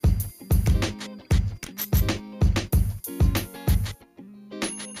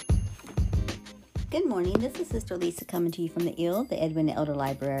Good morning. This is Sister Lisa coming to you from the the Edwin Elder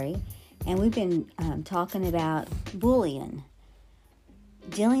Library, and we've been talking about bullying,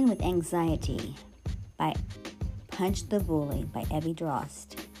 dealing with anxiety by Punch the Bully by Evie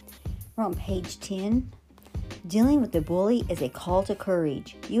Drost. We're on page 10. Dealing with the bully is a call to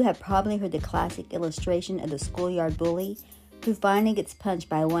courage. You have probably heard the classic illustration of the schoolyard bully who finally gets punched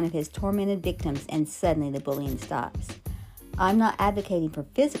by one of his tormented victims and suddenly the bullying stops. I'm not advocating for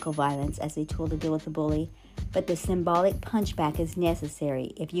physical violence as a tool to deal with the bully, but the symbolic punchback is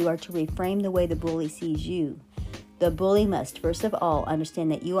necessary if you are to reframe the way the bully sees you. The bully must first of all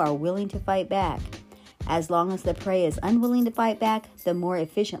understand that you are willing to fight back. As long as the prey is unwilling to fight back, the more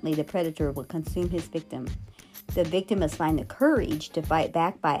efficiently the predator will consume his victim. The victim must find the courage to fight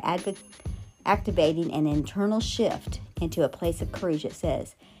back by activating an internal shift into a place of courage that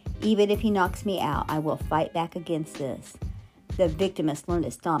says, even if he knocks me out, I will fight back against this. The victim must learn to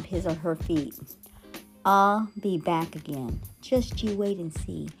stomp his or her feet. I'll be back again. Just you wait and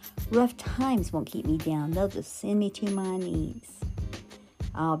see. Rough times won't keep me down. They'll just send me to my knees.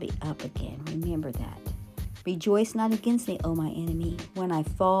 I'll be up again. Remember that. Rejoice not against me, O my enemy. When I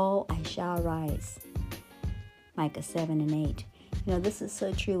fall, I shall rise. Micah 7 and 8. This is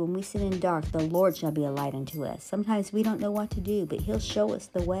so true. When we sit in dark, the Lord shall be a light unto us. Sometimes we don't know what to do, but He'll show us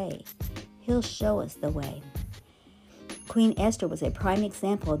the way. He'll show us the way. Queen Esther was a prime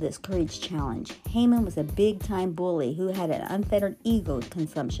example of this courage challenge. Haman was a big-time bully who had an unfettered ego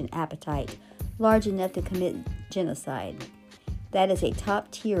consumption appetite large enough to commit genocide. That is a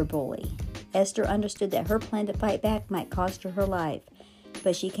top-tier bully. Esther understood that her plan to fight back might cost her life,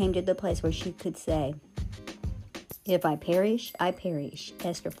 but she came to the place where she could say, if I perish, I perish.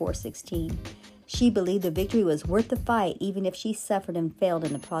 Esther 4:16. She believed the victory was worth the fight, even if she suffered and failed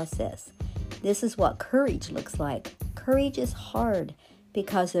in the process. This is what courage looks like. Courage is hard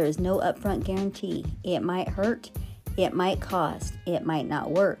because there is no upfront guarantee. It might hurt, it might cost, it might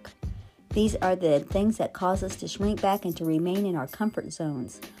not work. These are the things that cause us to shrink back and to remain in our comfort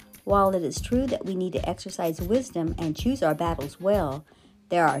zones. While it is true that we need to exercise wisdom and choose our battles well,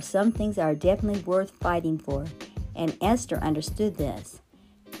 there are some things that are definitely worth fighting for, and Esther understood this.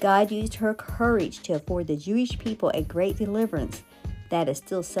 God used her courage to afford the Jewish people a great deliverance that is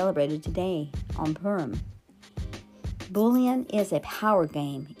still celebrated today on Purim. Bullying is a power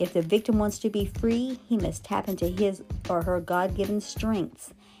game. If the victim wants to be free, he must tap into his or her God-given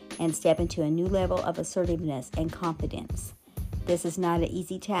strengths and step into a new level of assertiveness and confidence. This is not an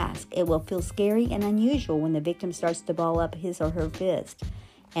easy task. It will feel scary and unusual when the victim starts to ball up his or her fist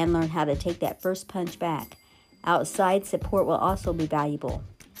and learn how to take that first punch back. Outside support will also be valuable.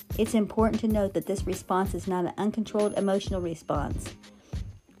 It's important to note that this response is not an uncontrolled emotional response,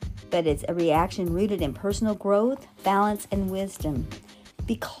 but it's a reaction rooted in personal growth, balance, and wisdom.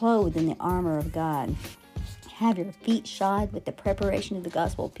 Be clothed in the armor of God. Have your feet shod with the preparation of the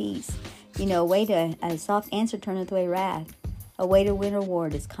gospel of peace. A soft answer turneth away wrath. A way to win a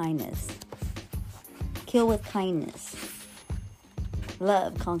reward is kindness. Kill with kindness.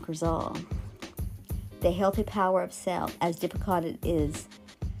 Love conquers all. The healthy power of self, as difficult it is.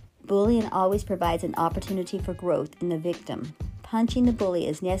 Bullying always provides an opportunity for growth in the victim. Punching the bully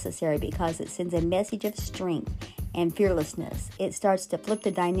is necessary because it sends a message of strength and fearlessness. It starts to flip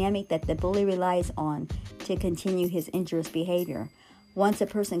the dynamic that the bully relies on to continue his injurious behavior. Once a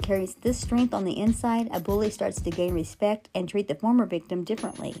person carries this strength on the inside, a bully starts to gain respect and treat the former victim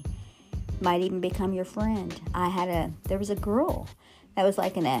differently. Might even become your friend. There was a girl that was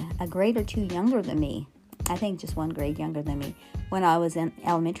like a grade or two younger than me. I think just one grade younger than me when I was in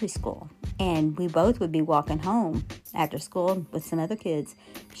elementary school. And we both would be walking home after school with some other kids.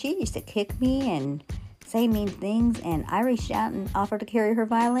 She used to kick me and say mean things, and I reached out and offered to carry her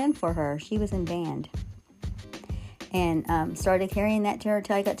violin for her. She was in band. And started carrying that to her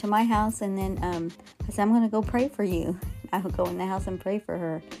until I got to my house, and then I said, I'm going to go pray for you. I would go in the house and pray for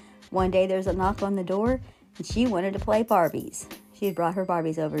her. One day there's a knock on the door, and she wanted to play Barbies. She had brought her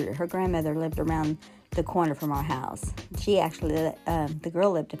Barbies over. Her grandmother lived around the corner from our house. She actually, the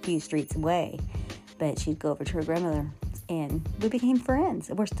girl lived a few streets away, but she'd go over to her grandmother, and we became friends.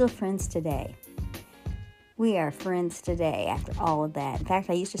 We're still friends today. We are friends today after all of that. In fact,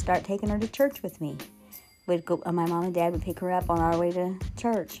 I used to start taking her to church with me. We'd go, my mom and dad would pick her up on our way to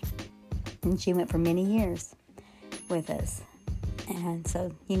church, and she went for many years with us. And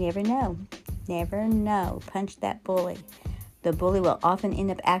so you never know. Punch that bully. The bully will often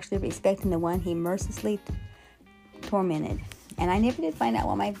end up actually respecting the one he mercilessly tormented. And I never did find out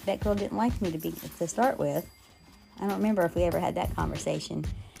why that girl didn't like me to start with. I don't remember if we ever had that conversation.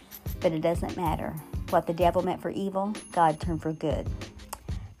 But it doesn't matter. What the devil meant for evil, God turned for good.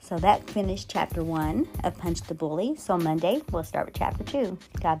 So that finished chapter 1 of Punch the Bully. So Monday, we'll start with chapter 2.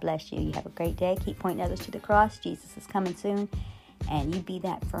 God bless you. You have a great day. Keep pointing others to the cross. Jesus is coming soon. And you be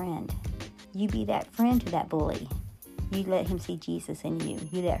that friend. You be that friend to that bully. You let him see Jesus in you.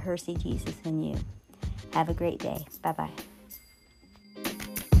 You let her see Jesus in you. Have a great day. Bye-bye.